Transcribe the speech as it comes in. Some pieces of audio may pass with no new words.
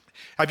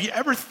Have you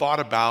ever thought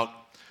about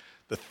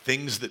the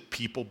things that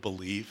people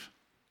believe?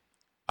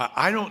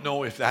 I don't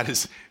know if that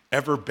has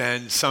ever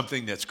been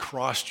something that's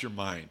crossed your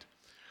mind.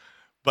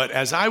 But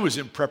as I was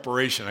in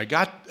preparation, I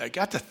got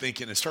to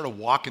thinking and started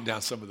walking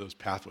down some of those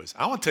pathways.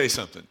 I want to tell you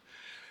something.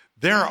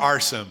 There are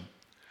some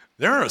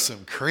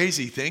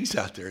crazy things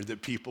out there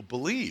that people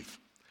believe.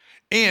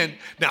 And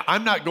now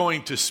I'm not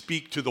going to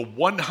speak to the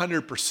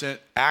 100%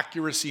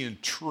 accuracy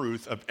and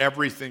truth of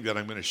everything that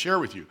I'm going to share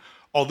with you.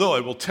 Although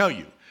I will tell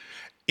you,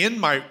 in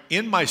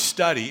my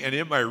study and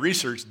in my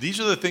research,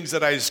 these are the things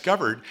that I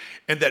discovered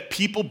and that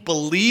people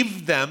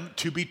believe them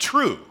to be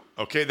true.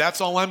 Okay, that's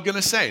all I'm going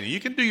to say.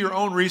 You can do your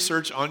own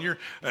research on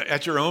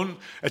at your own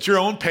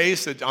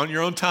pace, on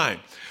your own time.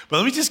 But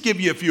let me just give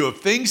you a few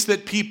of things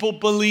that people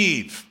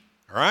believe.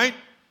 All right?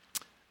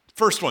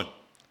 First one.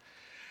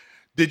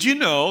 Did you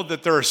know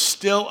that there are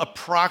still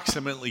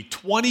approximately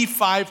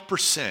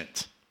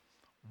 25%,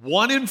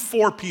 1 in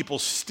 4 people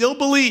still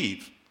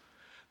believe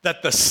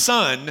that the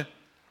sun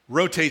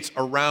rotates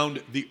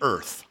around the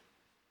earth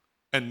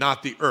and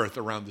not the earth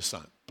around the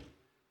sun?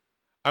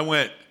 I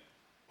went,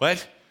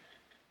 what?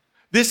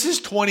 This is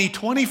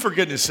 2020, for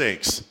goodness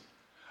sakes.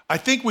 I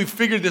think we've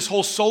figured this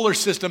whole solar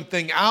system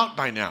thing out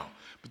by now.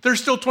 But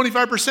there's still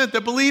 25%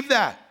 that believe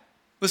that.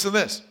 Listen to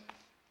this.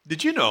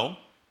 Did you know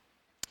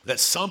that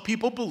some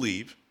people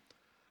believe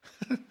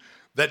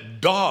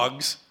that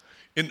dogs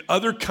in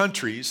other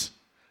countries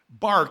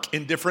bark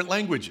in different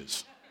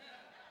languages?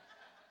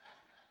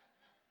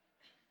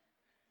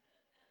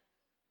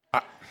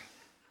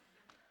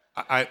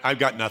 I've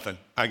got nothing.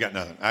 I don't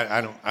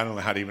know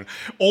how to even.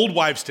 Old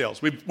wives'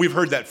 tales. We've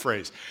heard that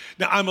phrase.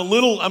 Now I'm a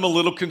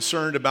little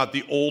concerned about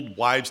the old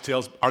wives'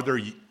 tales. Are there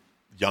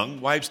young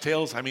wives'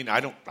 tales? I mean,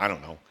 I don't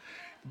know.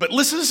 But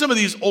listen to some of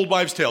these old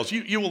wives' tales.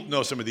 You will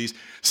know some of these.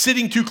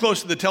 Sitting too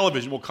close to the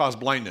television will cause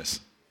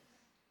blindness.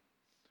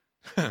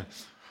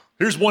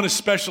 Here's one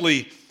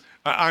especially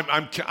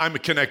I'm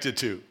connected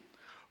to.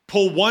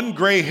 Pull one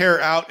gray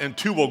hair out and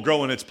 2 will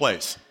grow in its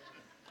place.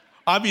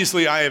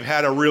 Obviously, I have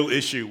had a real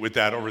issue with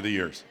that over the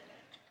years.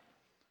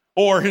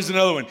 Or here's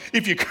another one.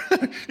 If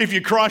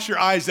you cross your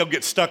eyes, they'll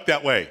get stuck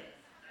that way.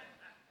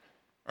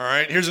 All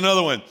right, here's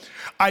another one.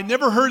 I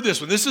never heard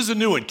this one. This is a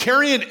new one.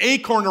 Carry an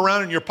acorn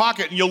around in your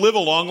pocket and you'll live a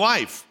long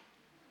life.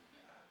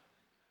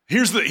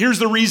 Here's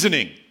the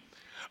reasoning.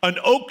 An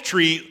oak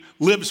tree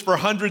lives for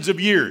hundreds of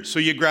years. So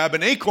you grab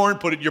an acorn,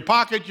 put it in your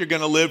pocket, you're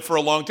going to live for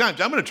a long time.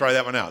 So I'm going to try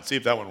that one out, see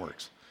if that one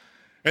works.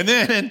 And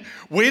then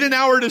wait an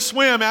hour to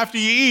swim after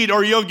you eat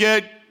or you'll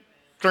get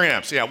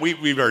cramps. Yeah,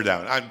 we've heard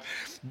that one.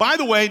 By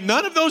the way,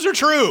 none of those are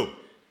true.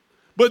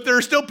 But there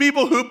are still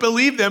people who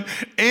believe them,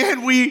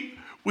 and we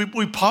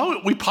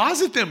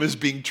posit them as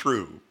being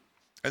true.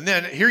 And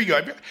then here you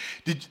go.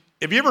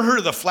 Have you ever heard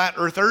of the flat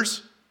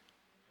earthers?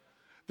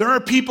 There are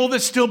people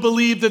that still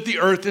believe that the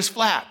earth is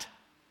flat.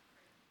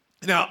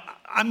 Now,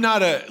 I'm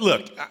not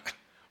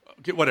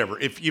whatever.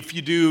 If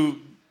you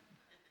do,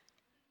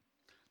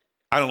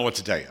 I don't know what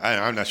to tell you.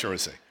 I'm not sure what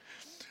to say.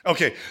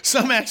 Okay,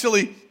 some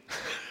actually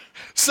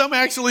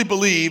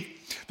believe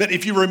that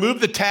if you remove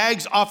the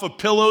tags off of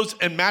pillows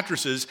and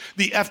mattresses,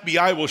 the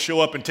FBI will show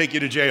up and take you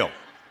to jail.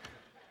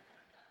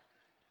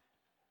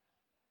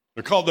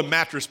 They're called the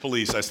mattress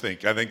police, I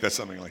think. I think that's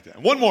something like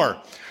that. One more.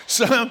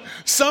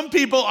 Some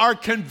people are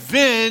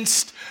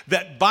convinced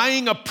that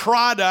buying a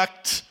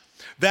product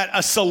that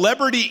a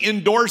celebrity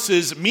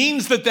endorses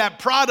means that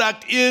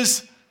product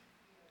is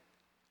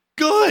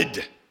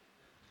good.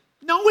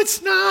 No,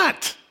 it's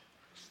not.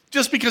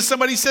 Just because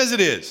somebody says it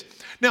is.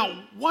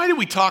 Now, why do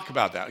we talk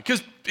about that?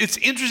 Because it's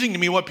interesting to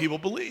me what people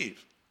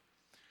believe.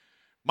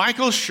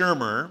 Michael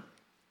Shermer,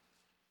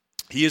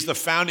 he is the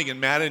founding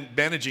and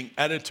managing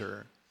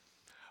editor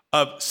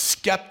of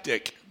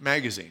Skeptic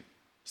Magazine.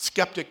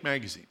 Skeptic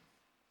Magazine.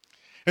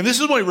 And this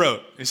is what he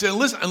wrote. He said,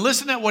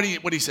 listen to what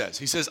he says.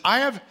 He says, I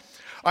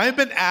have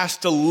been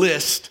asked to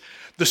list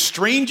the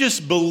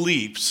strangest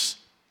beliefs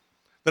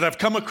that I've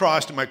come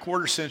across in my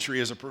quarter century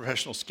as a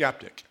professional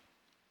skeptic.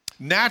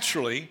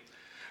 Naturally,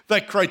 the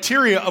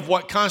criteria of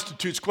what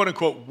constitutes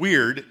quote-unquote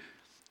weird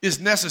is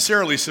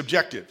necessarily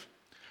subjective.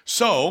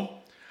 So,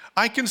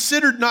 I've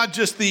considered not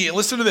just the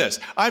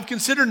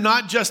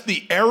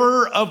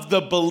error of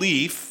the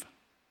belief,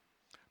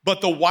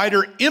 but the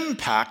wider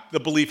impact the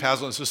belief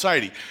has on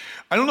society.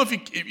 I don't know if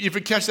you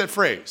catch that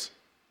phrase.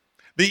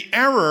 The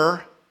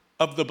error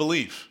of the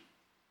belief.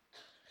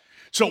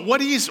 So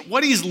what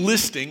he's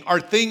listing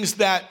are things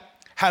that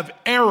have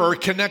error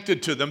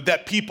connected to them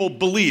that people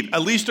believe,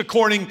 at least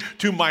according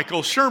to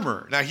Michael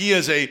Shermer. Now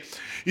he's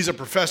a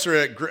professor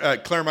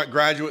at Claremont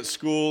Graduate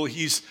School.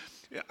 He's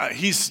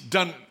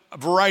done a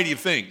variety of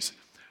things.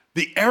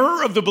 The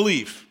error of the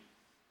belief.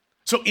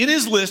 So in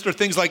his list are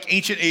things like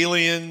ancient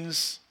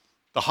aliens,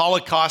 the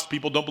Holocaust.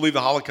 People don't believe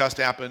the Holocaust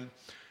happened.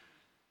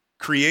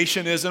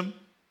 Creationism.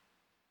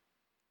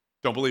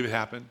 Don't believe it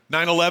happened.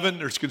 9/11,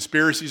 there's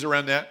conspiracies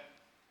around that.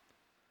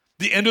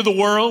 The end of the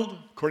world,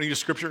 according to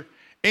Scripture.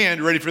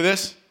 And, ready for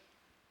this?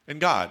 And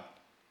God.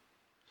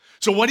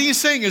 So what he's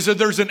saying is that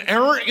there's an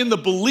error in the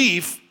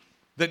belief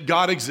that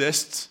God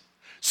exists.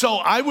 So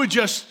I would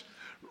just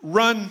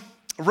run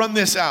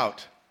this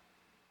out.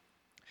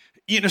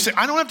 Say,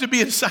 I don't have to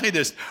be a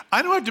scientist.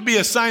 I don't have to be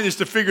a scientist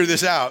to figure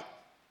this out.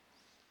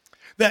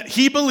 That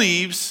he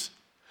believes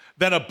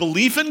that a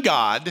belief in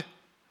God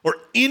or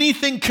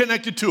anything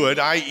connected to it,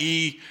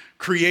 i.e.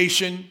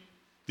 creation,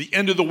 the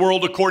end of the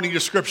world according to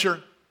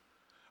Scripture,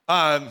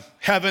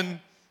 heaven,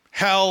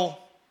 hell,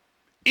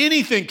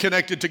 anything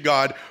connected to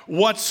God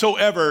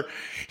whatsoever,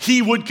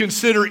 he would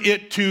consider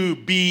it to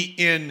be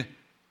in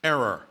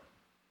error.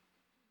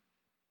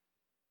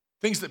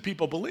 Things that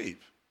people believe.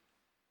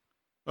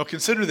 Well,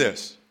 consider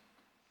this.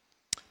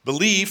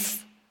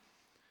 Belief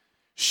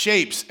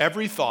shapes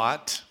every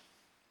thought.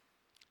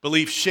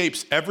 Belief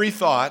shapes every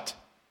thought,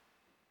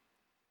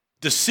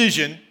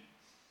 decision,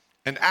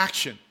 and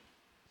action.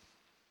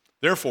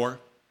 Therefore,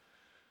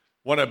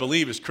 what I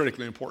believe is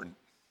critically important.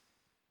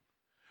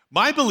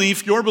 My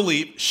belief, your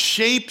belief,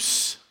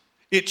 shapes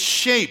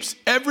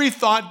every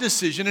thought,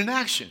 decision, and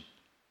action.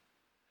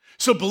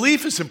 So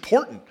belief is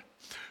important.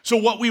 So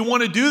what we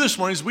want to do this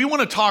morning is we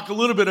want to talk a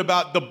little bit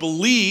about the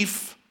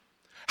belief,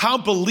 how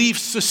belief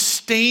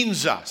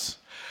sustains us.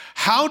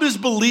 How does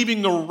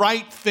believing the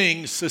right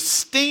thing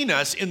sustain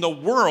us in the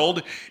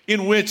world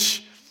in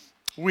which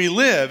we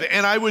live?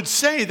 And I would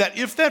say that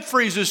if that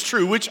phrase is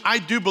true, which I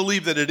do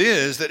believe that it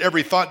is, that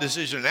every thought,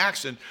 decision, and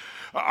action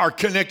are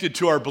connected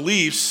to our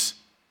beliefs,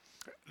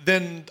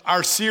 then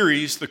our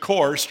series, The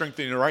Core,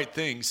 Strengthening the Right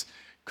Things,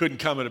 couldn't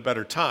come at a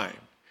better time.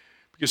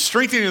 Because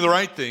strengthening the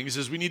right things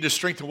is we need to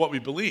strengthen what we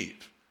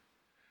believe.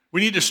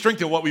 We need to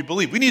strengthen what we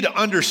believe. We need to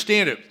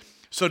understand it.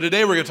 So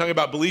today we're going to talk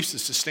about beliefs that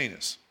sustain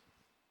us.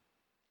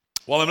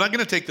 Well, I'm not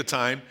going to take the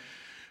time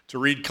to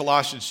read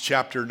Colossians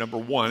chapter number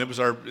 1.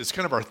 It's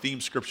kind of our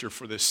theme scripture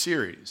for this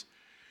series.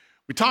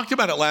 We talked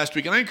about it last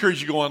week, and I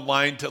encourage you to go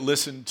online to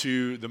listen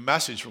to the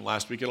message from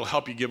last week. It'll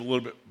help you give a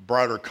little bit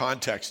broader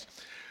context.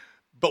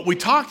 But we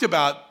talked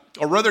about,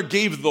 or rather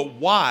gave the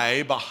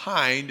why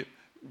behind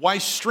why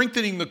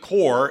strengthening the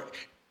core,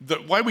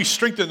 why we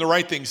strengthen the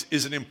right things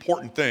is an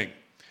important thing.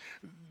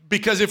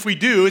 Because if we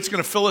do, it's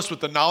going to fill us with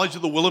the knowledge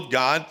of the will of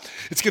God.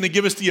 It's going to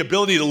give us the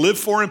ability to live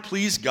for and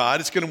please God.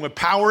 It's going to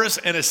empower us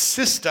and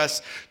assist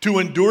us to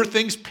endure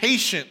things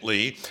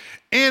patiently.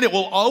 And it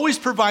will always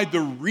provide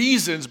the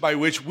reasons by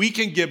which we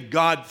can give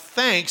God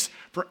thanks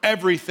for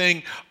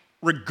everything,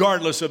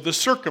 regardless of the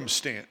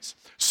circumstance.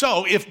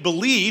 So if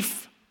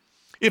belief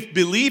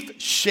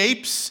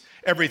shapes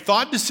every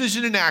thought,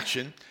 decision, and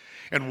action,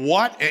 and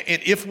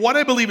if what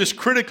I believe is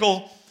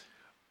critical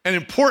and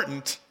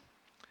important,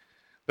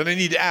 then I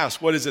need to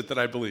ask, what is it that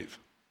I believe?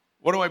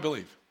 What do I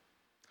believe?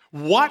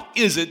 What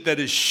is it that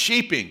is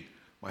shaping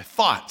my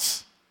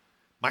thoughts,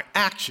 my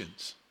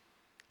actions,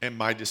 and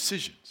my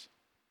decisions?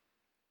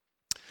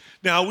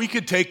 Now, we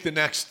could take the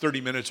next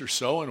 30 minutes or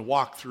so and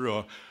walk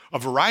through a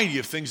variety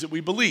of things that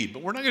we believe,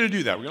 but we're not going to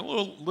do that. We're going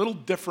to have a little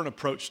different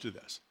approach to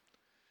this.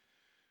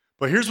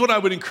 But here's what I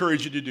would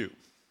encourage you to do.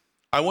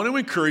 I want to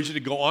encourage you to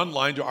go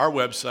online to our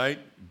website,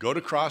 go to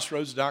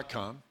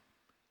crossroads.com,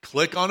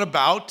 click on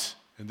About,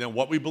 and then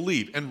What We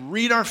Believe, and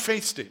read our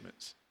faith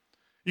statements.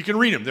 You can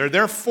read them. They're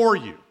there for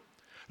you.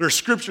 There are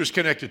scriptures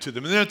connected to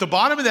them. And then at the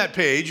bottom of that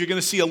page, you're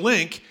going to see a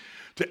link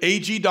to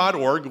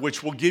ag.org,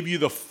 which will give you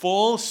the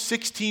full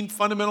 16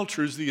 fundamental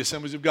truths of the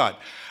Assemblies of God.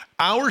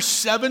 Our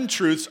 7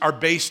 truths are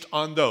based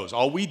on those.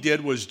 All we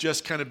did was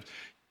just kind of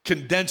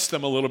condense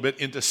them a little bit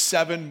into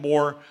 7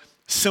 more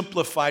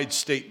simplified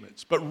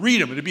statements. But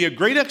read them. It'll be a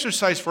great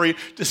exercise for you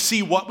to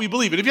see what we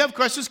believe. And if you have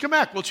questions, come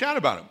back. We'll chat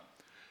about them.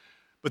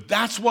 But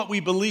that's what we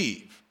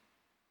believe.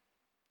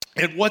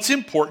 And what's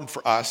important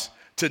for us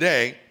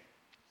today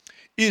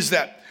is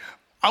that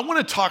I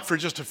want to talk for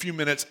just a few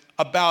minutes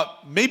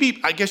about maybe,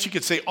 I guess you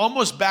could say,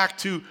 almost back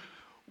to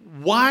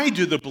why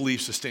do the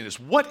beliefs sustain us?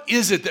 What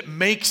is it that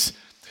makes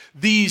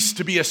these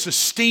to be a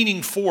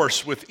sustaining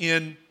force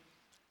within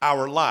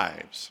our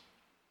lives?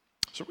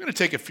 So we're going to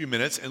take a few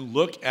minutes and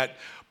look at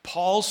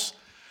part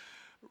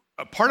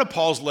of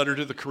Paul's letter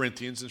to the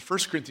Corinthians in 1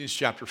 Corinthians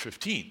chapter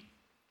 15.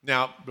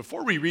 Now,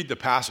 before we read the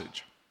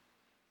passage,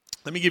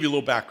 let me give you a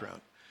little background.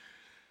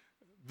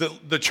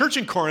 The church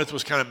in Corinth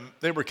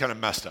they were kind of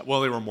messed up.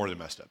 Well, they were more than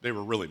messed up. They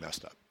were really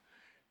messed up.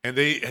 And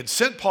they had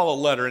sent Paul a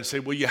letter and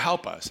said, will you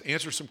help us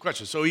answer some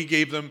questions? So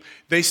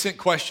they sent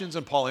questions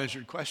and Paul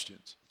answered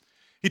questions.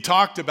 He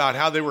talked about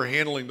how they were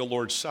handling the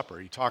Lord's Supper.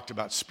 He talked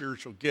about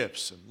spiritual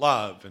gifts and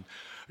love and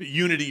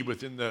unity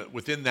within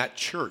that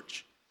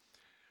church.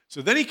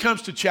 So then he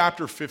comes to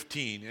chapter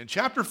 15, and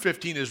chapter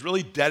 15 is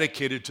really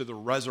dedicated to the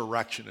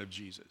resurrection of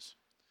Jesus.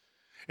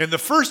 And the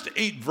first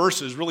 8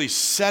 verses really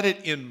set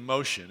it in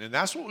motion, and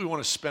that's what we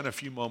want to spend a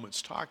few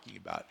moments talking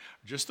about,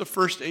 just the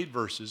first 8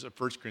 verses of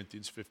 1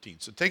 Corinthians 15.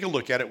 So take a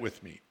look at it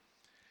with me.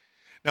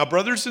 Now,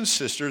 brothers and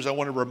sisters, I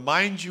want to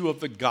remind you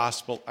of the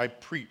gospel I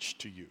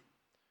preached to you,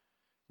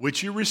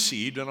 which you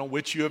received and on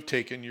which you have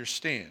taken your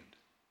stand.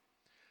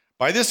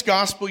 By this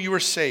gospel you are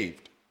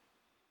saved,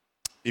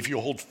 if you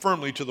hold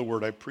firmly to the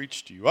word I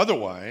preached to you.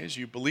 Otherwise,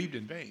 you believed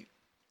in vain.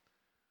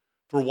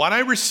 For what I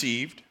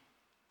received,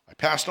 I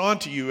passed on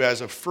to you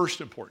as of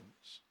first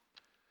importance,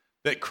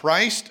 that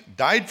Christ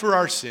died for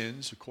our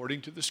sins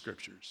according to the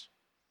Scriptures,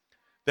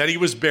 that he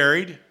was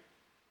buried,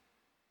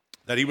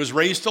 that he was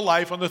raised to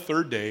life on the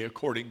third day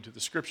according to the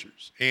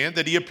Scriptures, and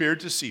that he appeared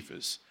to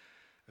Cephas,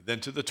 and then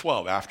to the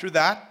 12. After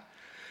that,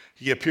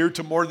 he appeared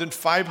to more than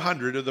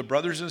 500 of the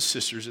brothers and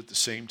sisters at the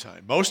same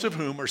time, most of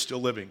whom are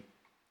still living,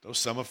 though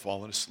some have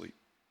fallen asleep.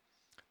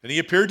 Then he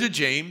appeared to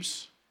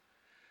James,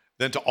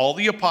 then to all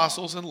the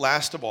apostles, and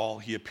last of all,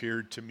 he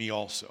appeared to me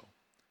also,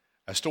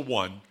 as to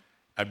one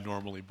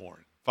abnormally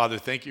born. Father,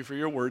 thank you for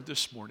your word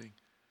this morning.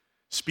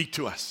 Speak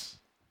to us.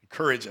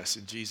 Encourage us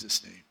in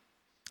Jesus' name.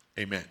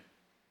 Amen.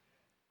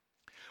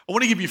 I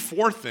want to give you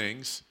 4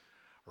 things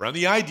around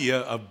the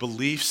idea of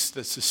beliefs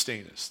that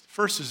sustain us.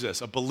 First is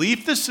this: a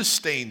belief that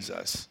sustains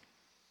us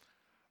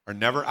are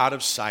never out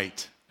of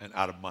sight and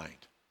out of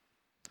mind.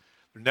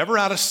 They're never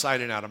out of sight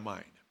and out of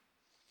mind.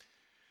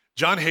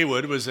 John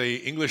Haywood was an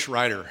English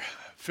writer,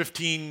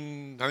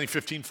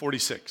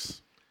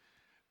 1546.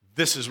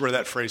 This is where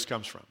that phrase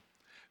comes from.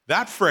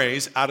 That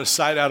phrase, out of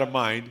sight, out of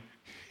mind,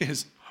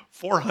 is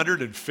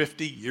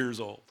 450 years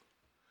old.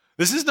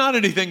 This is not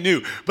anything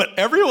new, but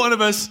every one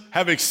of us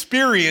have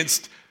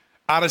experienced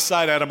out of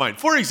sight, out of mind.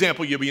 For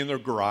example, you'll be in the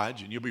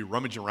garage and you'll be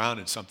rummaging around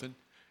in something.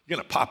 You're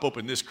going to pop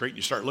open this crate and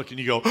you start looking,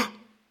 you go, oh,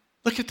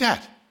 look at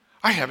that.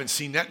 I haven't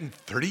seen that in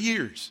 30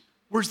 years.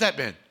 Where's that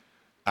been?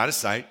 Out of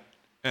sight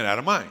and out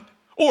of mind.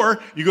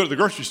 Or you go to the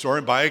grocery store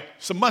and buy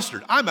some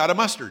mustard. I'm out of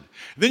mustard.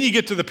 Then you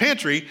get to the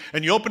pantry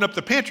and you open up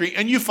the pantry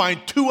and you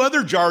find 2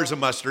 other jars of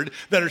mustard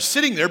that are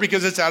sitting there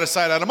because it's out of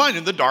sight, out of mind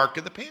in the dark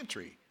of the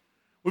pantry.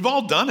 We've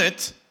all done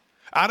it.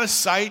 Out of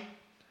sight,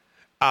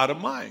 out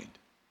of mind.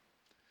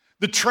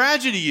 The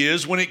tragedy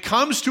is when it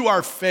comes to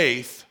our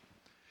faith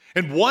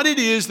and what it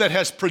is that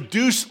has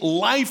produced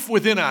life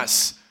within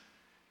us,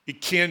 it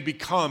can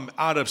become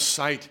out of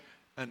sight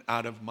and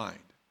out of mind.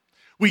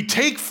 We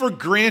take for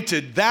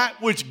granted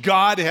that which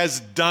God has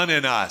done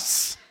in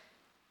us.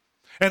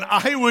 And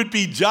I would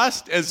be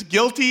just as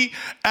guilty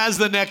as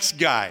the next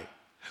guy.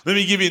 Let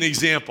me give you an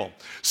example.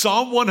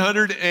 Psalm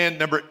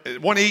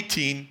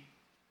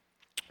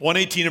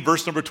 118 and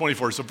verse number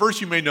 24. It's a verse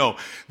you may know.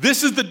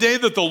 This is the day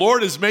that the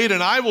Lord has made,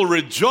 and I will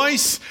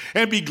rejoice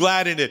and be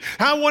glad in it.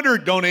 I wonder,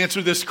 don't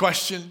answer this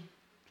question.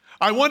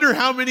 I wonder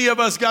how many of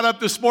us got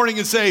up this morning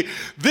and say,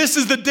 this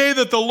is the day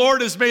that the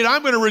Lord has made.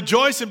 I'm going to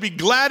rejoice and be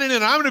glad in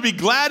it. I'm going to be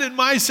glad in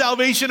my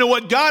salvation and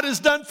what God has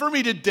done for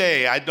me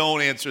today. I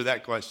don't answer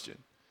that question.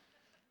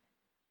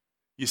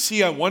 You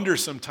see, I wonder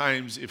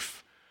sometimes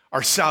if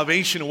our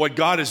salvation and what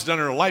God has done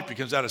in our life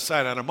becomes out of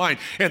sight, out of mind.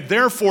 And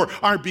therefore,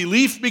 our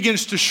belief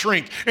begins to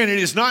shrink and it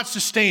is not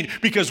sustained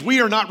because we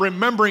are not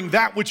remembering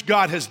that which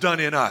God has done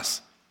in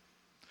us.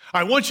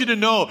 I want you to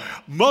know,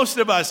 most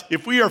of us,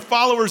 if we are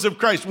followers of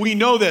Christ, we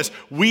know this.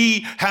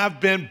 We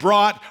have been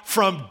brought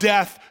from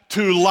death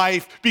to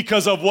life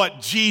because of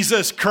what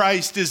Jesus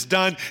Christ has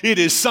done. It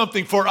is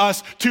something for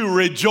us to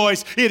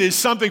rejoice. It is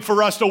something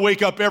for us to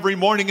wake up every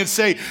morning and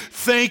say,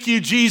 thank you,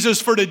 Jesus,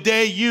 for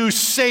today. You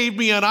saved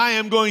me, and I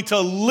am going to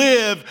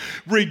live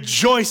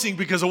rejoicing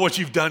because of what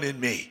you've done in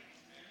me.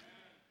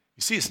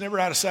 You see, it's never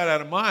out of sight,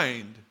 out of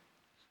mind.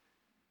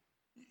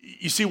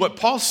 You see what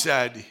Paul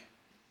said?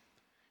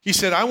 He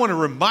said, I want to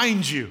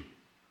remind you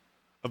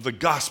of the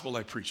gospel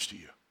I preached to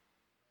you.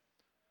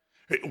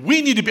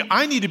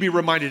 I need to be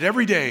reminded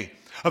every day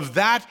of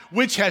that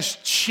which has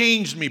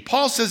changed me.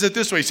 Paul says it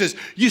this way. He says,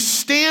 you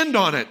stand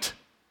on it.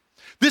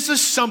 This is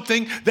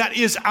something that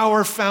is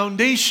our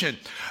foundation.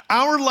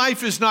 Our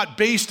life is not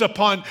based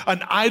upon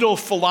an idle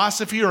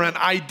philosophy or an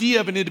idea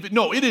of an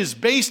individual. No, it is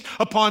based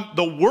upon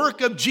the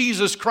work of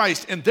Jesus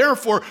Christ. And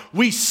therefore,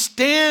 we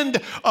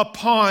stand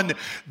upon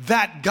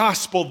that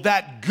gospel,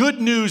 that good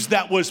news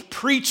that was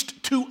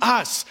preached to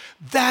us.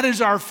 That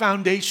is our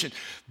foundation.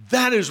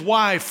 That is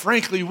why,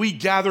 frankly, we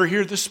gather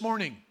here this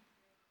morning.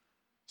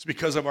 It's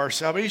because of our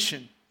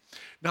salvation.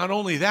 Not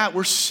only that,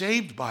 we're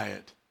saved by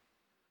it.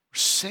 We're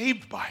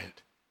saved by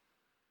it.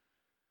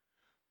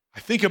 I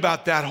think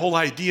about that whole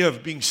idea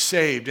of being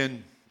saved,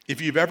 and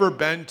if you've ever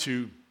been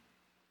to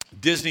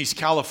Disney's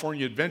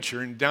California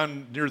Adventure and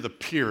down near the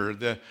pier,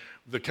 the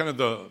kind of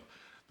the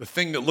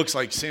thing that looks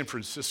like San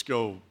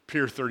Francisco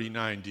Pier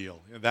 39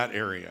 deal in that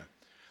area,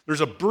 there's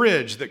a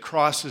bridge that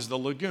crosses the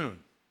lagoon.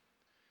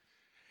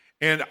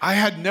 And I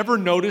had never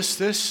noticed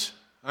this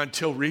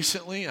until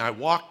recently. I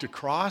walked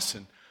across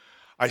and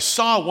I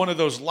saw one of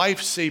those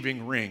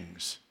life-saving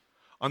rings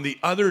on the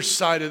other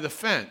side of the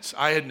fence.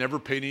 I had never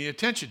paid any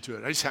attention to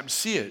it. I just happened to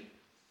see it.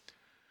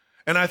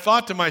 And I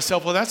thought to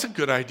myself, well, that's a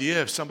good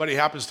idea. If somebody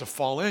happens to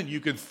fall in, you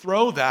can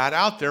throw that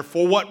out there.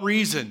 For what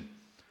reason?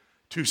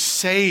 To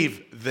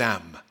save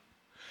them.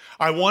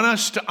 I want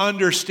us to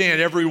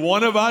understand, every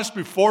one of us,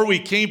 before we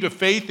came to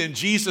faith in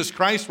Jesus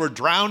Christ, were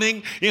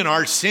drowning in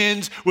our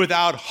sins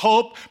without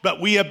hope,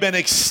 but we have been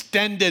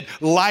extended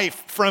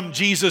life from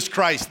Jesus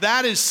Christ.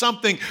 That is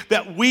something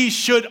that we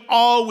should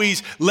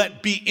always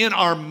let be in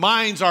our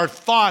minds, our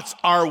thoughts,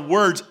 our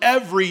words.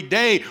 Every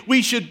day,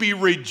 we should be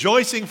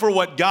rejoicing for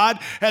what God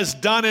has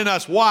done in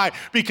us. Why?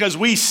 Because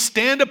we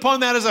stand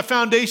upon that as a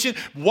foundation.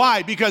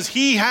 Why? Because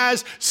He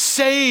has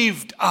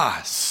saved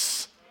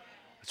us.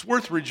 It's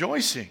worth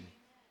rejoicing.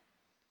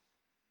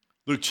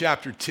 Luke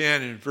chapter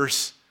 10 and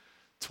verse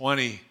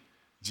 20,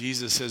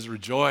 Jesus says,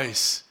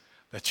 rejoice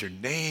that your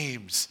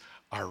names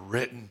are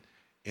written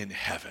in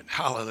heaven.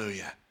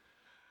 Hallelujah.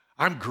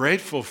 I'm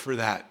grateful for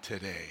that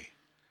today.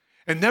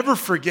 And never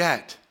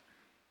forget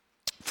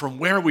from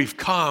where we've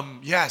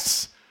come,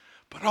 yes,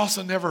 but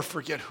also never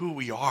forget who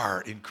we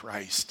are in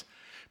Christ.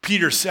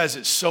 Peter says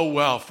it so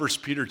well, 1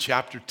 Peter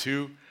chapter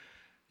 2,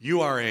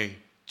 you are a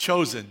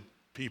chosen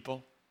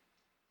people.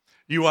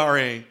 You are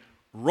a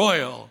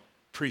royal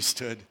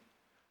priesthood,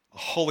 a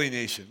holy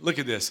nation. Look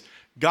at this.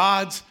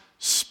 God's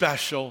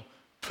special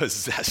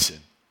possession.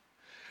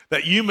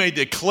 That you may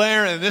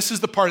declare, and this is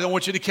the part I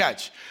want you to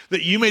catch,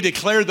 that you may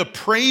declare the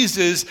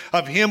praises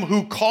of Him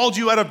who called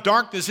you out of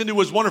darkness into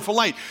His wonderful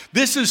light.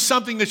 This is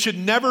something that should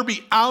never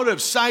be out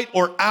of sight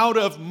or out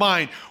of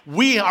mind.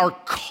 We are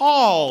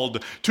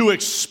called to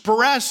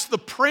express the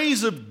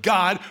praise of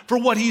God for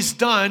what He's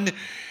done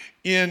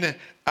in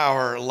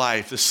our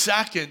life. The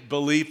second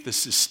belief that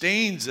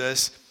sustains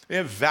us, they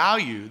have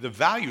value. The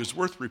value is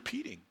worth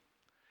repeating.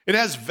 It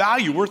has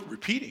value worth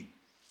repeating.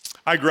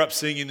 I grew up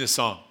singing this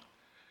song.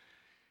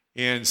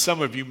 And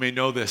some of you may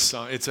know this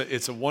song. It's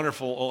a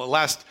wonderful,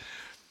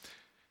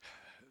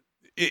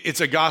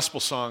 it's a gospel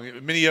song.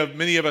 Many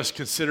of us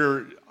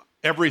consider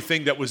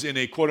everything that was in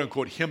a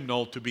quote-unquote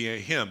hymnal to be a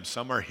hymn.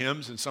 Some are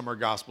hymns and some are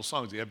gospel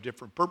songs. They have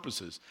different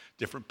purposes,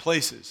 different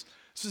places.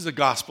 This is a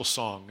gospel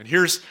song. And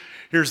here's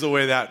the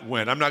way that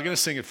went. I'm not going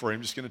to sing it for you.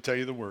 I'm just going to tell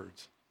you the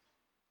words.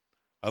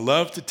 I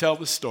love to tell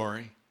the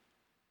story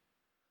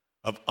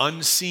of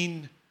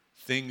unseen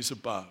things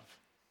above,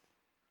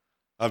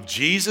 of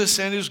Jesus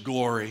and His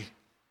glory,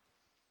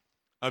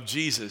 of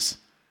Jesus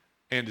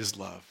and His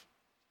love.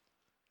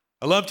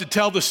 I love to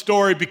tell the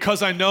story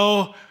because I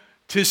know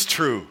 'tis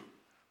true.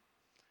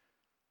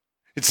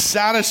 It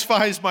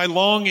satisfies my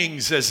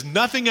longings as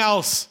nothing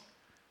else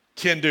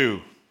can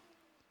do.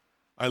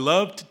 I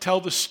love to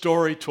tell the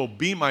story. 'Twill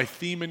be my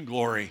theme and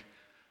glory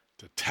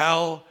to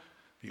tell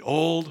the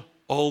old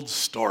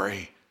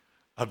story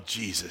of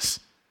Jesus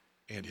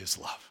and His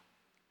love.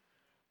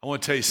 I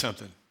want to tell you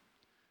something.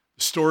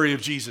 The story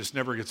of Jesus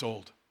never gets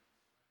old,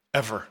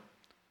 ever.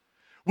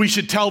 We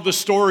should tell the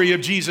story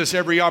of Jesus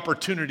every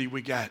opportunity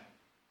we get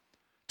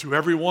to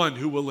everyone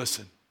who will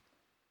listen.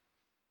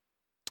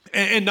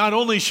 And not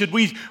only should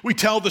we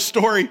tell the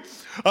story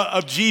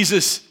of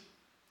Jesus,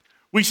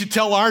 we should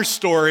tell our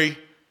story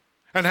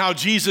and how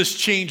Jesus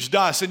changed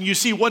us. And you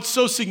see, what's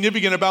so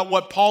significant about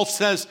what Paul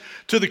says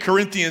to the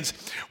Corinthians,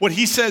 what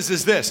he says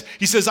is this.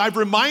 He says, I've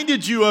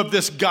reminded you of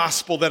this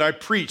gospel that I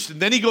preached.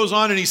 And then he goes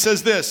on and he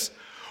says this,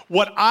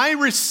 what I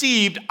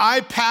received,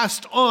 I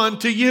passed on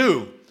to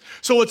you.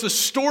 So it's a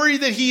story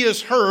that he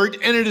has heard,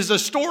 and it is a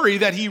story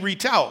that he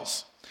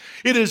retells.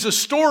 It is a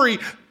story,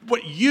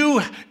 what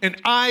you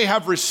and I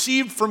have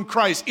received from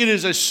Christ. It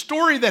is a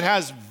story that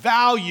has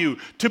value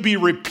to be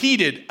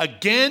repeated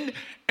again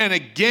and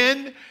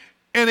again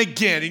and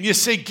again. And you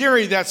say,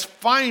 Gary, that's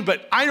fine,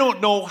 but I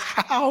don't know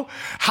how.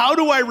 How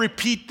do I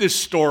repeat this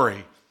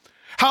story?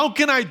 How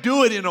can I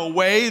do it in a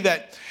way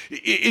that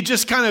it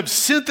just kind of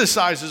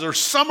synthesizes or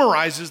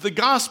summarizes the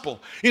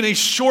gospel in a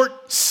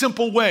short,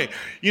 simple way?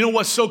 You know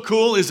what's so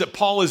cool is that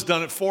Paul has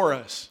done it for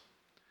us.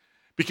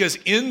 Because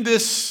in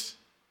this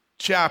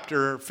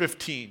chapter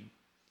 15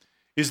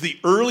 is the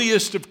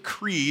earliest of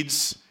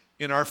creeds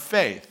in our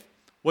faith.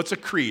 What's a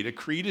creed? A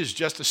creed is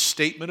just a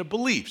statement of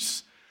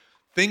beliefs.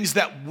 Things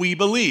that we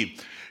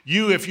believe.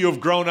 If you have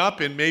grown up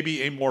in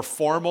maybe a more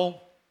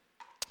formal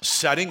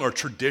setting or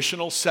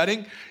traditional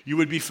setting, you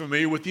would be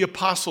familiar with the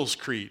Apostles'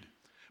 Creed,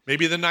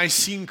 maybe the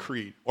Nicene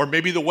Creed, or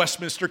maybe the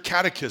Westminster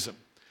Catechism.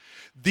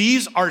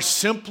 These are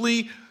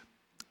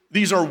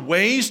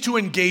ways to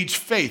engage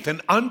faith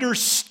and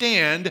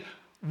understand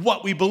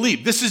what we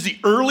believe. This is the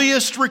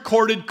earliest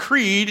recorded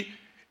creed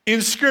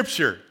in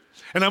Scripture.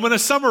 And I'm going to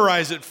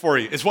summarize it for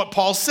you. It's what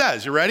Paul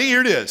says. You ready?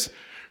 Here it is.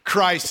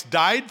 Christ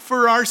died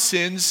for our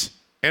sins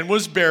and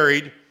was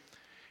buried.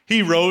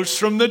 He rose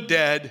from the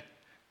dead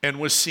and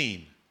was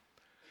seen.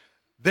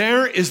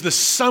 There is the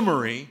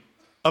summary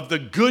of the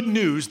good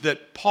news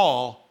that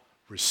Paul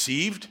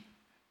received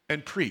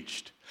and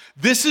preached.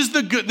 This is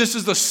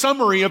the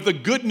summary of the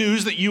good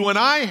news that you and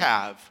I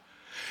have.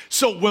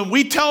 So when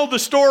we tell the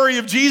story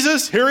of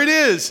Jesus, here it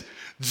is.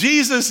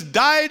 Jesus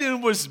died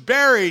and was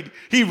buried.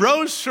 He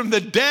rose from the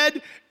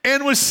dead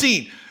and was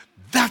seen.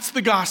 That's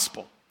the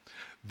gospel.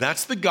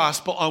 That's the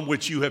gospel on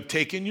which you have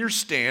taken your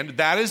stand.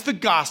 That is the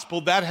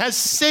gospel that has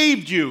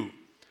saved you.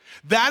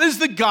 That is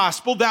the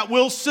gospel that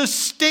will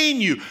sustain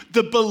you.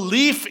 The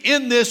belief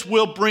in this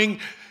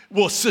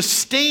will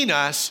sustain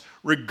us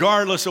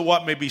regardless of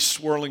what may be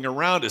swirling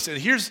around us. And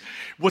here's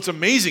what's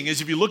amazing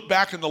is if you look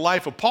back in the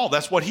life of Paul,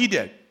 that's what he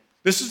did.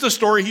 This is the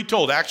story he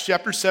told, Acts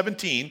chapter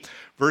 17,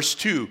 verse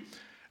 2.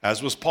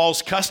 As was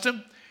Paul's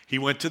custom, he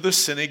went to the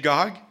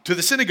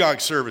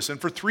synagogue service, and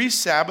for 3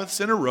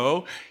 Sabbaths in a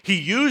row, he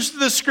used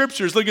the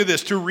scriptures, look at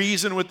this, to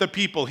reason with the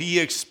people. He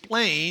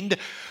explained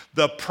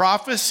the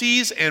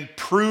prophecies and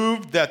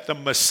proved that the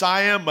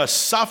Messiah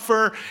must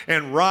suffer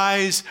and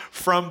rise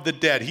from the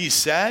dead. He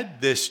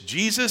said, this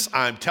Jesus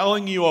I'm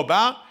telling you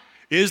about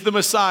is the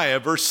Messiah,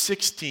 verse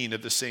 16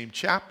 of the same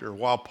chapter.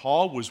 While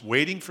Paul was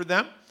waiting for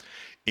them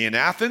in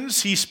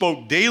Athens, he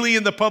spoke daily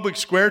in the public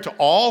square to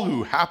all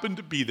who happened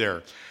to be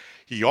there.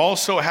 He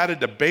also had a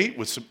debate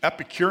with some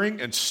Epicurean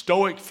and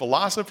Stoic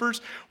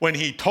philosophers when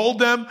he told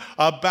them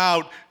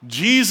about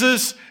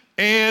Jesus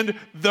and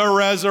the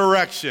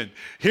resurrection.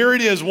 Here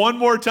it is one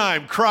more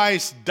time.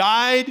 Christ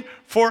died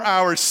for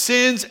our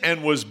sins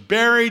and was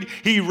buried.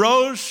 He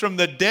rose from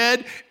the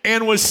dead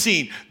and was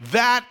seen.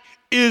 That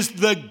is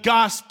the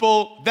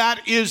gospel.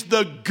 That is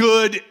the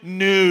good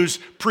news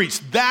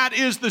preached. That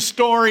is the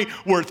story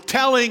worth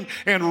telling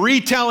and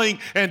retelling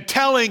and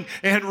telling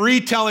and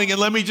retelling.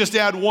 And let me just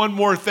add one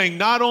more thing.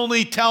 Not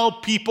only tell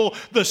people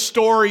the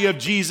story of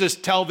Jesus,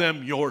 tell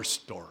them your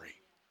story.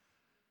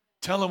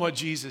 Tell them what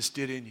Jesus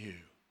did in you.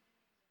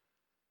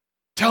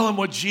 Tell them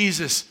what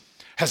Jesus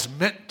has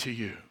meant to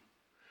you.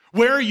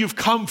 Where you've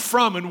come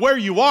from and where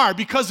you are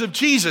because of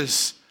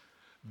Jesus.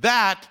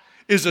 That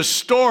is a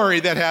story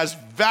that has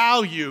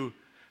value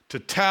to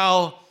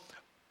tell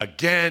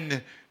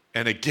again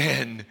and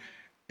again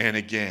and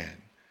again.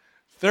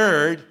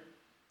 Third,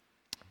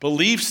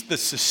 beliefs that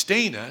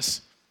sustain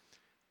us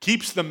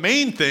keeps the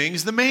main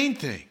things the main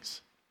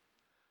things.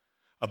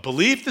 A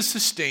belief that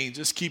sustains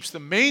us keeps the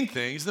main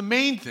things the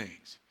main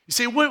things. You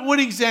say, what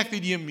exactly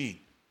do you mean?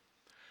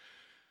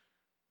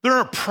 There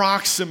are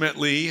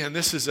approximately, and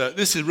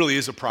this really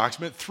is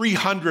approximate,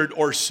 300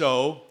 or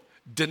so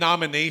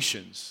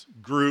denominations,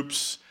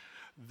 groups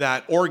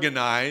that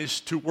organize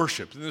to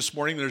worship. And this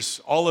morning,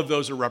 all of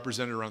those are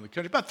represented around the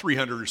country, about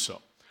 300 or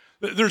so.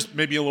 There's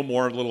maybe a little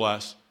more, a little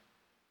less.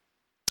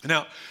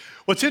 Now,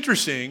 what's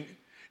interesting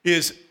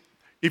is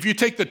if you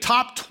take the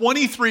top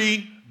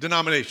 23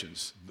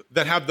 denominations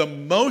that have the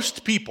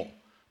most people,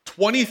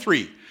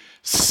 23,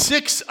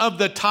 6 of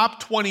the top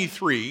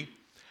 23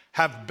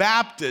 have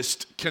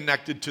Baptist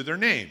connected to their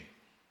name.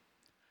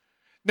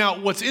 Now,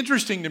 what's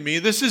interesting to me,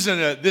 this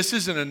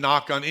isn't a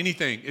knock on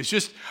anything. It's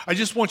just, I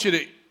just want you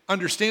to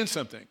understand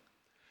something.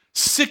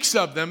 6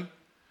 of them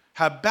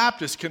have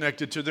Baptist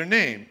connected to their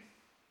name.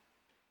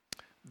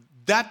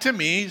 That to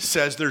me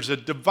says there's a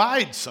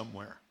divide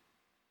somewhere.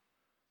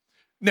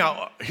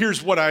 Now,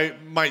 here's what I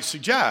might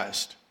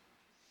suggest.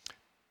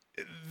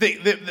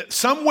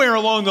 Somewhere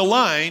along the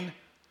line,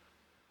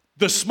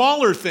 the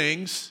smaller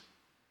things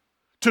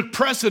took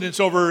precedence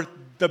over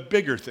the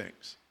bigger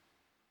things.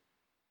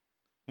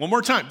 One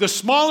more time. The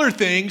smaller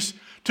things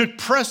took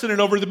precedent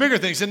over the bigger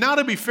things. And now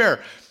to be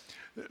fair,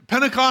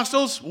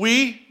 Pentecostals,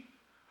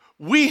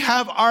 we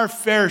have our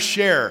fair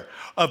share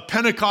of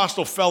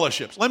Pentecostal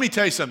fellowships. Let me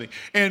tell you something.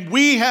 And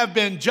we have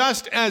been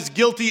just as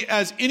guilty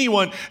as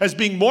anyone as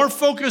being more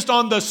focused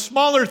on the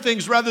smaller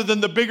things rather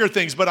than the bigger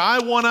things. But I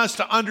want us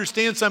to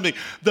understand something.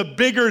 The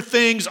bigger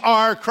things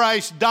are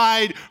Christ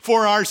died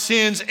for our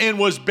sins and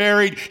was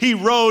buried. He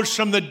rose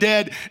from the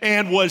dead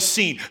and was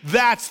seen.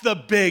 That's the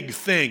big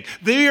thing.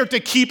 They are to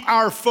keep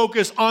our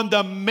focus on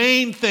the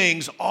main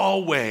things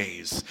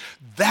always.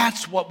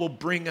 That's what will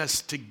bring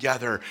us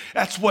together.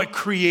 That's what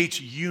creates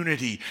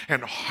unity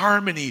and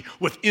harmony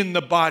within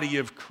the body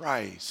of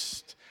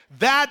Christ.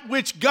 That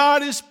which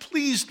God is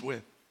pleased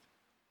with.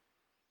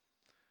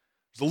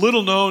 There's a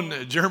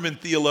little-known German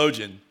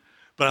theologian,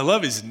 but I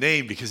love his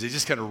name because it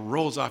just kind of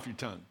rolls off your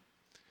tongue.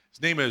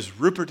 His name is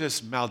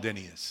Rupertus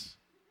Maldenius.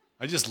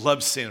 I just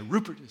love saying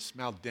Rupertus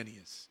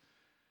Maldenius.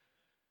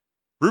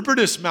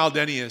 Rupertus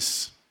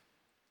Maldenius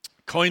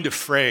coined a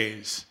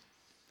phrase: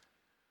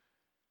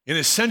 in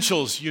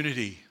essentials,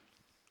 unity.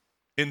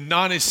 In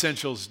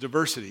non-essentials,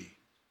 diversity.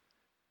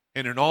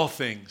 And in all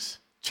things,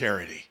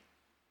 charity.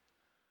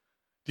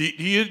 Do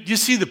you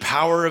see the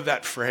power of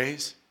that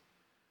phrase?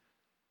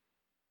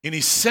 In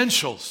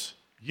essentials,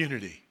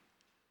 unity.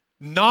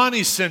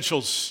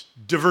 Non-essentials,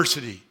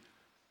 diversity.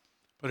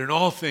 But in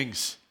all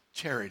things,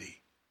 charity.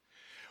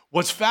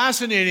 What's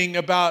fascinating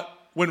about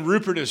when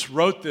Rupertus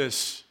wrote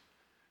this,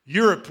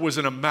 Europe was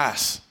in a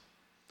mess.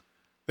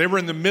 They were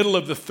in the middle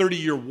of the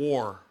 30-year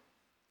war.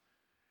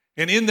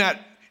 And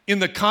in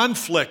the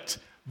conflict,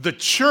 the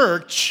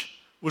church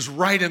was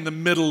right in the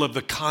middle of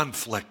the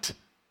conflict,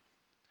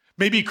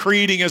 maybe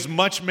creating as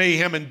much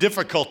mayhem and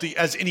difficulty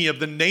as any of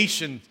the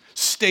nation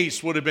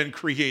states would have been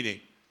creating.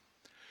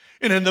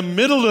 And in the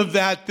middle of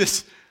that,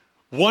 this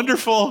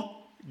wonderful,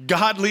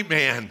 godly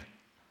man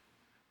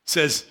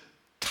says,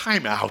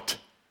 time out.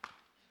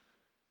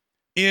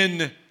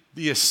 In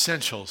the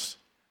essentials,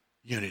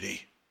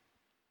 unity.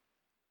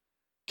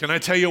 Can I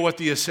tell you what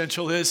the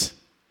essential is?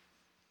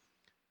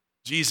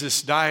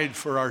 Jesus died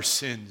for our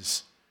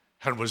sins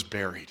and was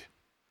buried.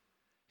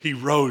 He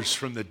rose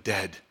from the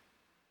dead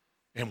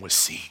and was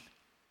seen.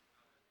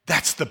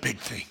 That's the big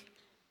thing.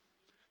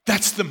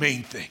 That's the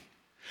main thing.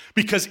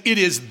 Because it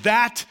is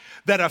that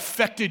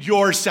affected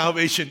your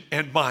salvation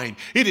and mine.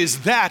 It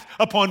is that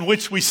upon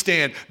which we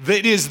stand.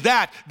 It is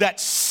that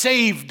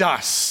saved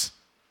us.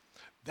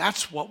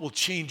 That's what will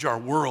change our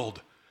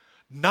world,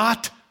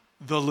 not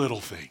the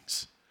little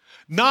things.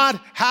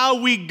 Not how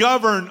we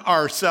govern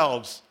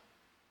ourselves.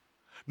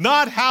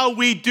 Not how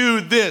we do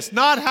this.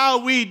 Not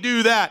how we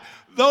do that.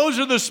 Those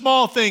are the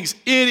small things.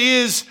 It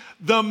is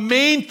the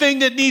main thing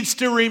that needs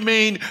to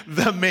remain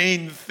the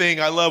main thing.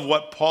 I love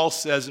what Paul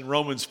says in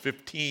Romans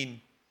 15.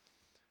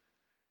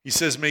 He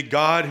says, may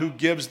God who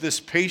gives this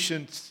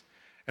patience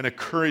and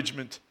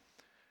encouragement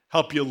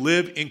help you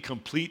live in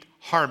complete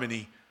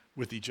harmony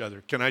with each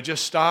other. Can I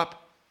just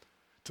stop?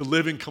 To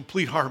live in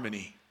complete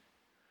harmony.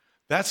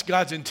 That's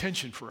God's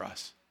intention for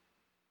us.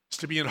 It's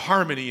to be in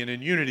harmony and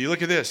in unity.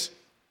 Look at this.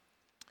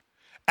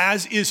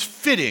 As is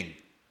fitting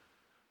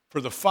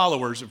for the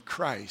followers of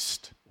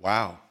Christ.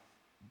 Wow.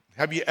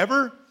 Have you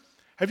ever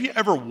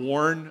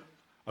worn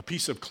a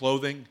piece of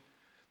clothing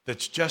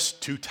that's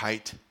just too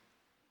tight?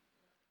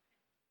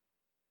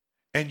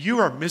 And you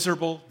are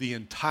miserable the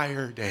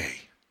entire day.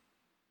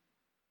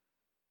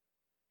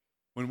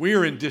 When we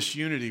are in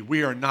disunity,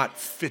 we are not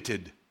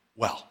fitted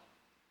well.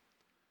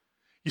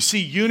 You see,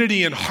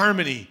 unity and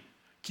harmony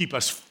keep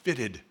us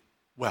fitted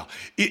well.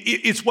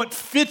 It's what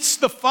fits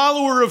the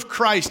follower of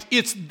Christ.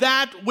 It's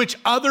that which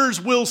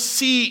others will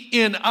see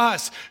in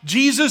us.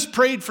 Jesus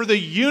prayed for the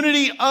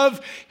unity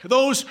of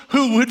those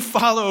who would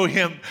follow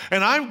him.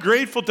 And I'm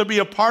grateful to be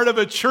a part of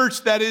a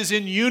church that is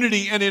in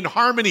unity and in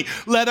harmony.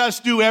 Let us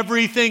do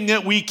everything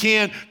that we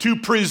can to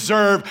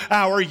preserve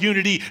our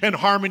unity and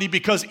harmony,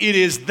 because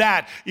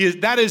that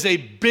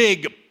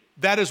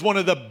is one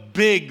of the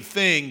big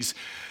things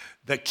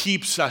that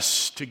keeps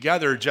us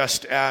together,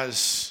 just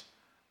as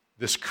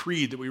this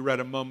creed that we read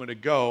a moment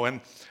ago.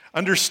 And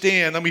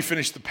understand, let me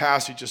finish the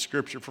passage of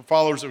Scripture. For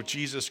followers of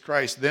Jesus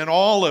Christ, then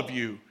all of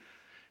you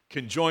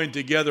can join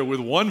together with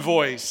one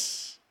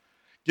voice,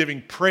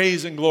 giving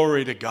praise and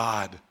glory to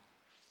God,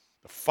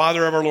 the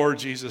Father of our Lord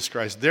Jesus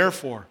Christ.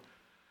 Therefore,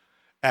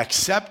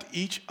 accept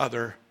each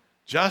other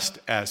just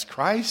as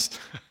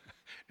Christ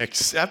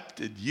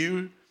accepted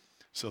you,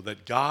 so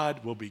that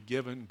God will be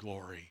given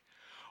glory.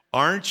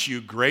 Aren't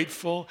you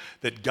grateful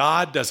that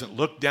God doesn't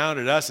look down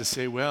at us and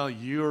say, well,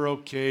 you're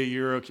okay,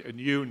 and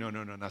you, no,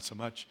 not so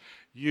much.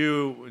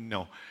 You,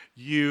 no,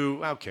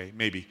 you, okay,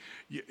 maybe.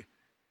 He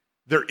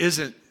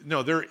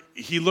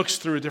looks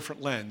through a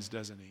different lens,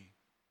 doesn't he?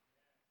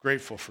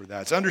 Grateful for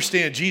that. So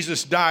understand,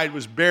 Jesus died,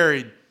 was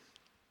buried.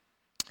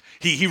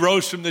 He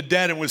rose from the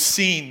dead and was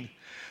seen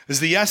as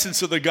the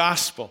essence of the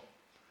gospel.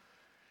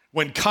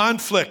 When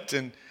conflict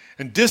and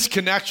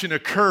disconnection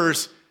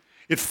occurs,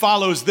 it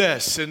follows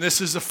this, and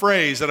this is a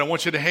phrase that I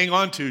want you to hang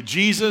on to.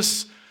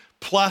 Jesus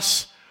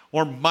plus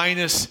or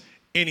minus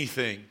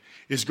anything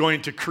is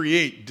going to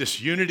create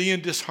disunity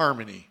and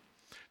disharmony.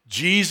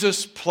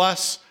 Jesus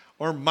plus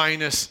or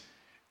minus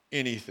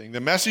anything.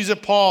 The message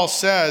that Paul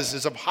says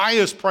is of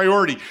highest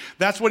priority.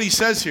 That's what he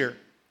says here.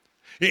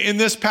 In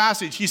this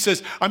passage, he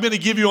says, I'm going to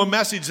give you a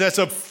message that's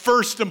of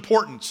first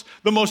importance.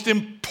 The most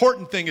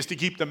important thing is to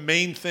keep the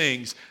main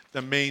things.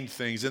 And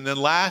then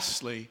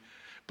lastly,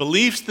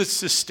 beliefs that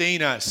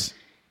sustain us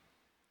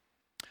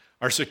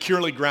are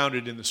securely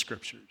grounded in the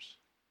Scriptures.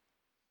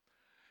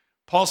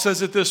 Paul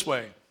says it this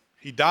way.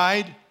 He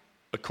died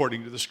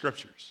according to the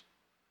Scriptures.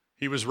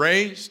 He was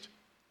raised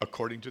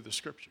according to the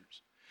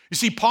Scriptures. You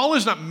see, Paul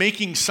is not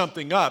making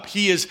something up.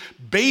 He is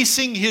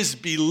basing his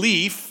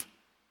belief,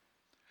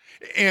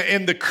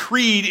 and the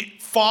creed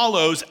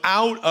follows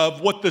out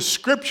of what the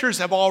Scriptures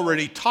have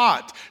already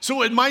taught.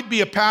 So it might be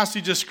a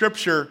passage of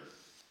Scripture.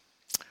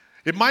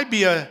 It might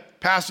be a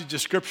passage of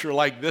Scripture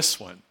like this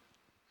one,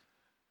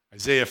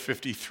 Isaiah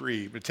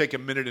 53. I'm going to take a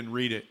minute and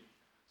read it.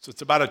 So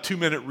it's about a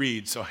 2-minute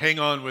read, so hang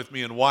on with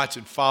me and watch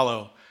and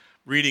follow,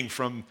 reading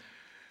from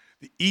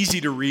the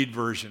easy-to-read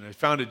version. I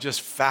found it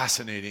just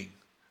fascinating.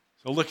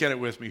 So look at it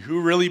with me.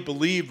 Who really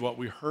believed what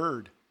we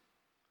heard?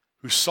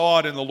 Who saw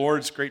it in the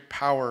Lord's great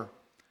power?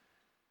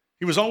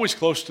 He was always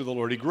close to the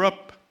Lord. He grew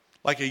up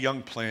like a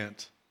young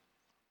plant,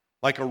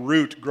 like a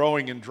root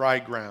growing in dry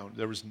ground.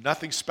 There was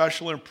nothing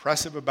special or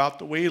impressive about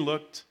the way he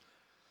looked.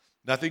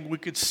 Nothing we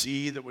could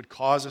see that would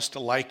cause us to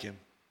like him.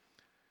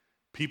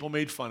 People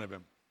made fun of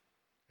him,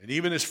 and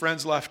even his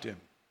friends left him.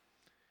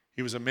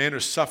 He was a man who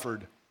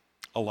suffered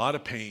a lot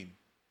of pain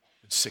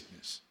and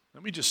sickness.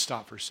 Let me just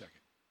stop for a second.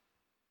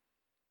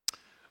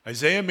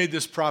 Isaiah made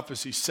this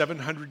prophecy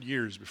 700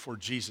 years before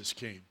Jesus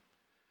came.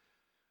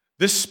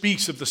 This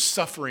speaks of the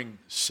suffering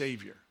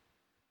Savior.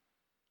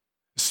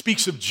 It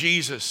speaks of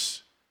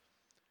Jesus,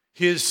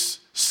 his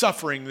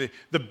suffering,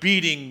 the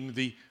beating,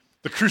 the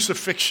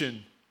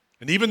crucifixion,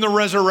 and even the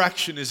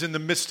resurrection is in the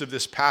midst of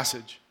this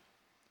passage.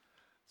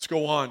 Let's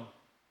go on.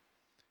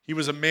 He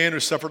was a man who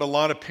suffered a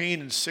lot of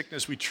pain and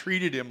sickness. We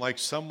treated him like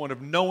someone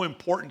of no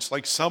importance,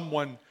 like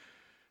someone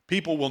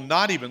people will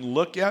not even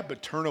look at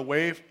but turn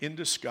away in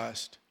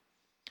disgust.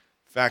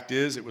 Fact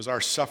is, it was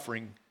our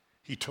suffering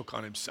he took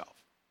on himself.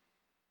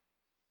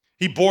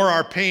 He bore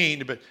our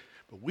pain, but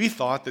we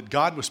thought that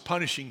God was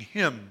punishing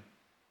him,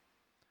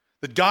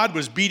 that God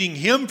was beating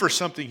him for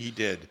something he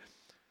did,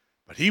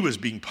 but he was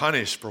being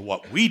punished for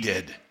what we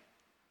did.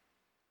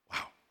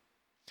 Wow.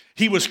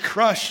 He was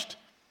crushed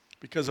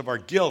because of our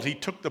guilt. He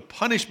took the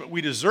punishment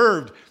we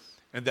deserved,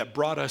 and that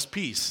brought us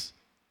peace.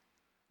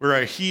 We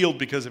were healed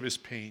because of his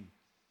pain.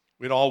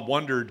 We'd all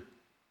wondered,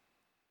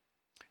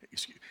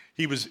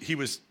 we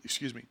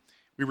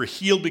were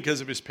healed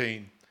because of his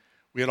pain.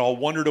 We had all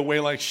wandered away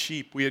like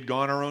sheep. We had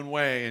gone our own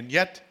way, and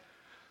yet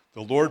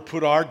the Lord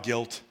put our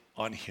guilt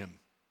on him.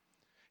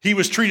 He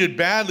was treated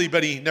badly,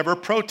 but he never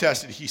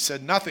protested. He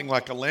said nothing,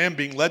 like a lamb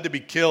being led to be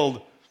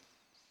killed.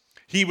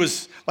 He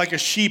was like a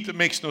sheep that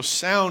makes no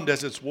sound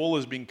as its wool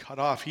is being cut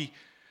off. He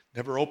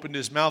never opened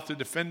his mouth to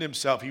defend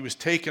himself. He was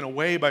taken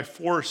away by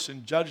force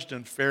and judged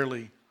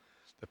unfairly.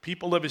 The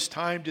people of his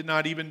time did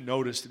not even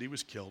notice that he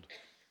was killed,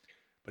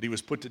 but he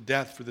was put to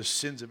death for the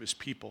sins of his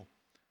people.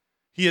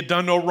 He had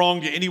done no wrong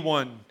to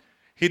anyone.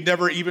 He had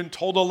never even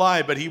told a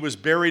lie, but he was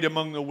buried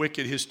among the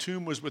wicked. His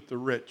tomb was with the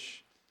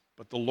rich.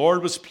 But the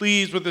Lord was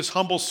pleased with this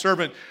humble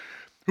servant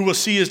who will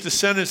see his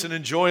descendants and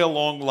enjoy a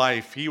long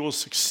life. He will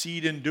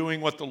succeed in doing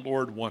what the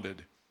Lord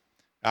wanted.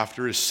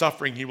 After his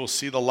suffering, he will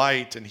see the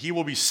light, and he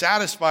will be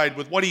satisfied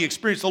with what he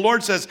experienced. The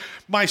Lord says,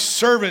 my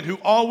servant who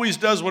always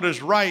does what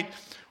is right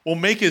will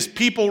make his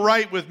people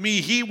right with me.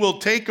 He will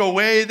take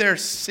away their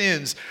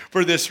sins.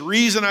 For this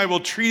reason, I will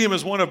treat him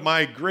as one of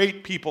my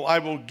great people. I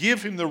will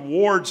give him the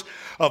rewards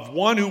of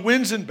one who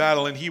wins in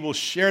battle, and he will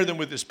share them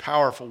with his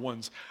powerful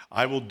ones.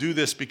 I will do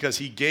this because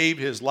he gave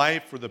his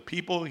life for the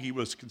people. He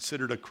was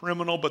considered a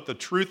criminal, but the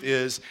truth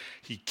is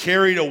he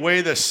carried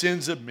away the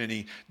sins of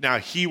many. Now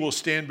he will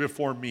stand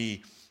before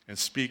me and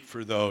speak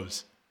for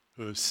those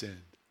who have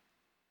sinned.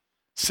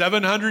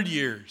 700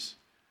 years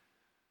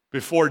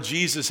before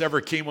Jesus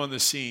ever came on the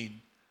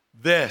scene,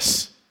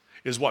 this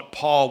is what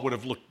Paul would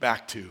have looked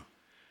back to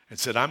and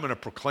said, I'm going to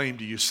proclaim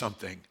to you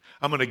something.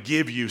 I'm going to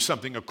give you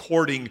something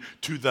according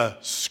to the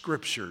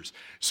scriptures.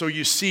 So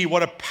you see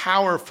what a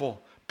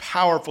powerful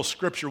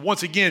scripture.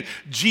 Once again,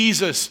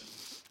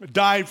 Jesus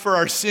died for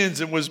our sins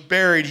and was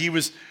buried.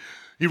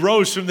 He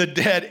rose from the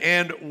dead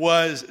and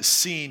was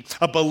seen.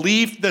 A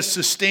belief that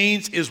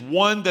sustains is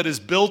one that is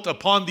built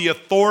upon the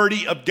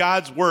authority of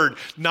God's word,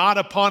 not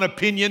upon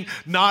opinion,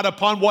 not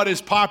upon what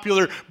is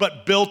popular,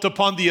 but built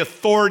upon the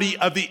authority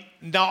of the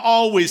now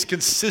always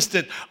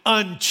consistent,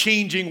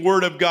 unchanging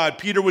word of God.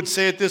 Peter would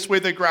say it this way,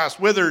 the grass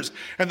withers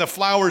and the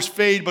flowers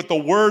fade, but the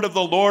word of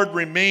the Lord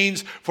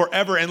remains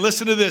forever. And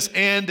listen to this,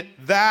 and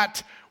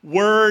that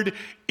word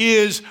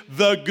is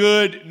the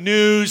good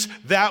news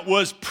that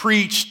was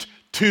preached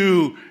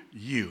to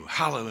you.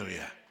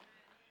 Hallelujah.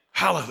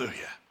 Hallelujah.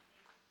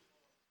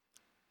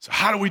 So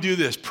how do we do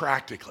this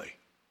practically?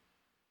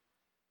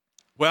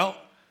 Well,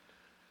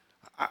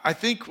 I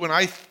think when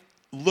I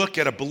look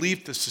at a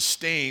belief that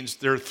sustains,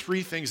 there are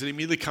three things that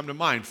immediately come to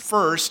mind.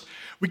 First,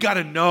 we got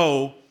to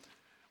know,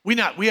 we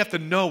have to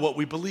know what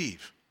we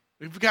believe.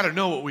 We've got to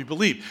know what we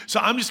believe.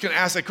 So I'm just going to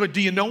ask that question,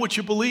 do you know what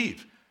you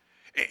believe?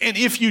 And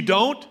if you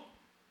don't,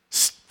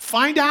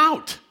 find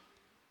out.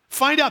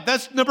 Find out.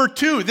 That's number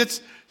two.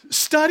 That's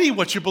study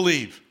what you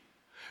believe.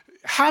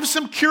 Have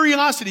some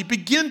curiosity.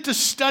 Begin to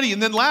study.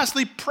 And then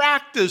lastly,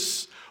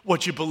 practice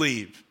what you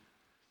believe.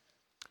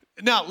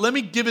 Now, let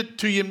me give it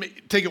to you,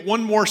 take it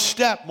one more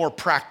step more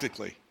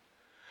practically.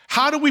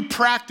 How do we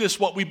practice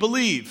what we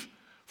believe?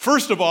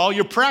 First of all,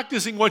 you're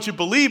practicing what you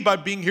believe by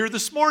being here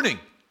this morning.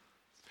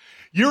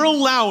 You're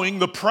allowing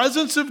the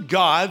presence of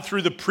God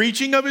through the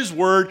preaching of his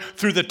word,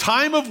 through the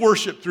time of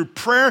worship, through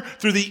prayer,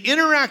 through the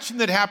interaction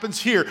that happens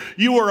here.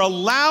 You are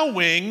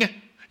allowing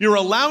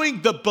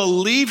the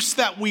beliefs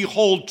that we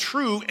hold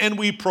true and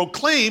we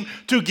proclaim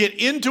to get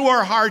into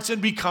our hearts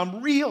and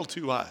become real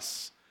to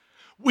us.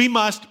 We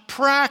must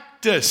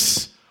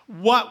practice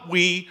what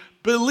we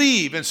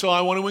believe. And so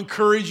I want to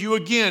encourage you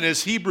again,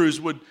 as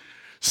Hebrews would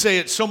say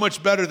it so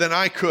much better than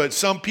I could.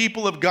 Some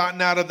people have gotten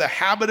out of the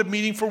habit of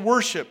meeting for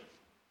worship,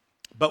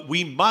 but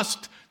we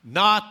must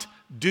not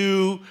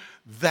do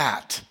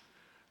that.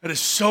 That is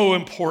so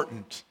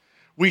important.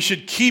 We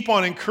should keep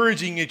on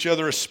encouraging each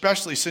other,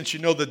 especially since you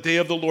know the day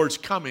of the Lord's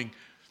coming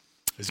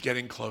is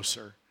getting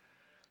closer.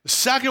 The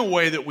second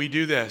way that we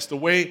do this, the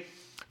way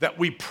that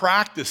we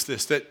practice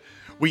this, that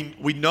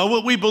we know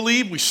what we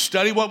believe, we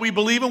study what we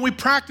believe, and we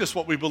practice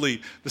what we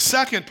believe. The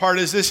second part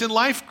is this in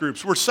life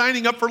groups. We're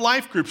signing up for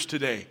life groups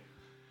today.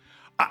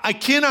 I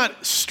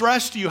cannot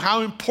stress to you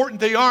how important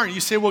they are. And you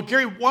say, well,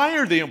 Gary, why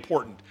are they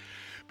important?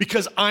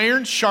 Because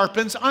iron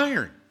sharpens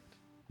iron.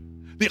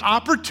 The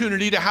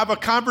opportunity to have a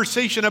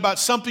conversation about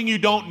something you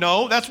don't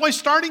know. That's why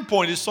starting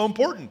point is so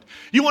important.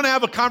 You want to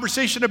have a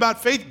conversation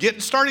about faith, get in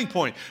starting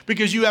point,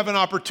 because you have an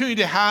opportunity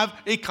to have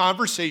a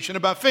conversation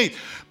about faith.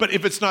 But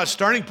if it's not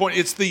starting point,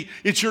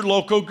 it's your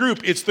local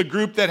group. It's the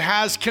group that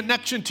has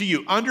connection to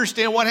you.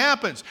 Understand what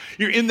happens.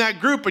 You're in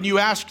that group and you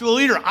ask the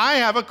leader, I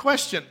have a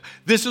question.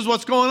 This is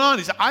what's going on.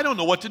 He said, I don't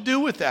know what to do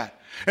with that.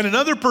 And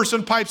another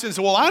person pipes in and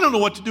says, well, I don't know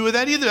what to do with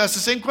that either. That's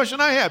the same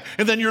question I have.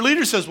 And then your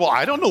leader says, well,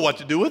 I don't know what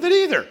to do with it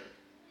either.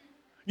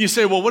 You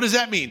say, well, what does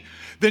that mean?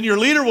 Then your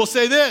leader will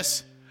say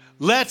this,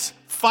 let's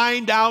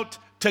find out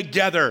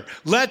together.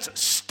 Let's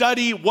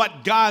study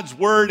what God's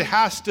word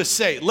has to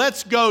say.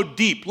 Let's go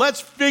deep.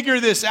 Let's figure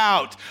this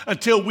out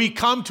until we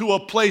come to a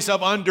place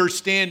of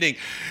understanding.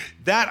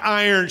 That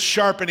iron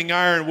sharpening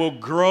iron will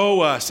grow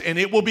us, and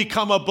it will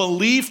become a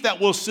belief that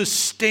will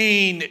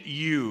sustain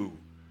you.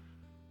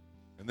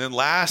 And then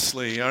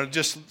lastly,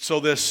 just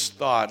so this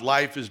thought,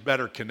 life is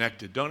better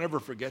connected. Don't ever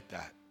forget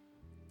that.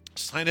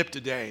 Sign up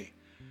today.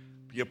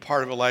 Be a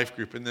part of a life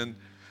group. And then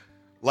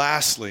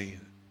lastly,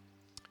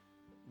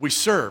 we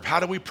serve. How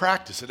do we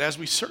practice it? As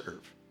we serve.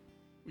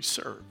 We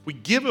serve. We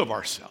give of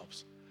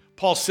ourselves.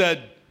 Paul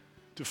said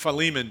to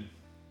Philemon,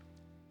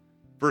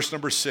 verse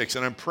number 6,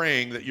 and I'm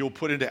praying that you'll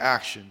put into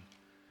action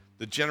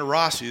the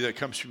generosity that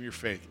comes from your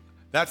faith.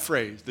 That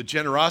phrase, the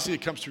generosity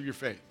that comes from your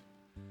faith.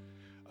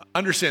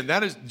 Understand,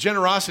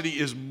 generosity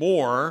is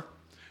more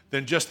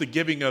than just the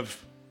giving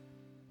of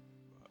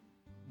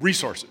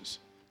resources.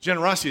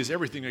 Generosity is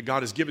everything that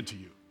God has given to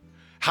you.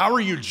 How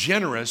are you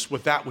generous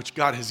with that which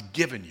God has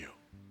given you?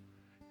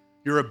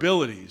 Your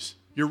abilities,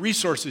 your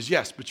resources,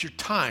 yes, but your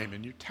time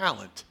and your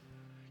talent.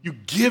 You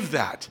give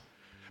that.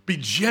 Be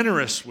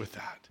generous with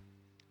that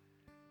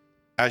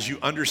as you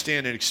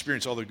understand and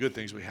experience all the good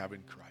things we have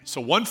in Christ. So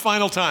one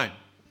final time,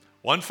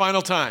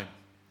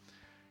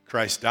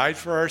 Christ died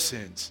for our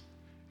sins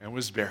and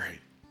was buried.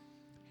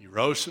 He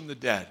rose from the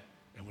dead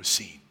and was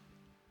seen.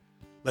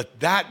 Let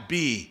that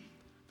be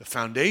the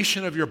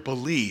foundation of your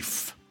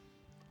belief,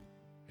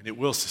 and it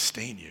will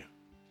sustain you.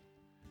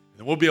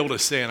 And we'll be able to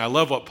say, and I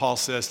love what Paul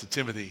says to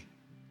Timothy.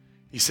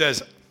 He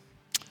says,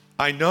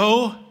 I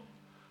know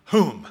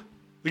whom.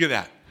 Look at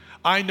that.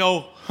 I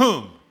know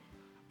whom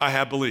I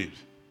have believed.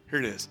 Here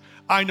it is.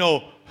 I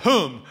know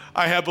whom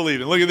I have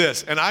believed. And look at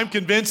this. And I'm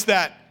convinced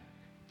that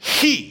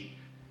he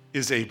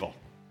is able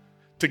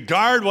to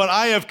guard what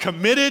I have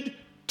committed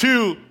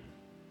to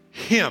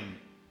him.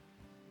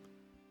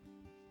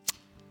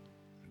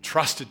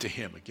 Trusted to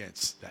him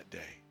against that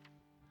day.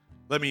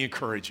 Let me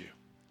encourage you.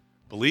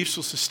 Beliefs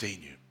will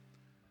sustain you.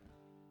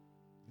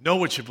 Know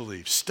what you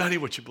believe. Study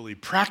what you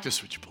believe.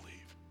 Practice what you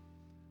believe.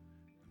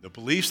 The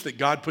beliefs that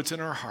God puts in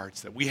our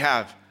hearts that we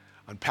have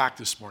unpacked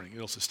this morning,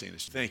 it'll sustain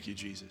us. Thank you,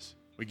 Jesus.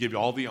 We give you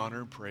all the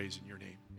honor and praise in your name.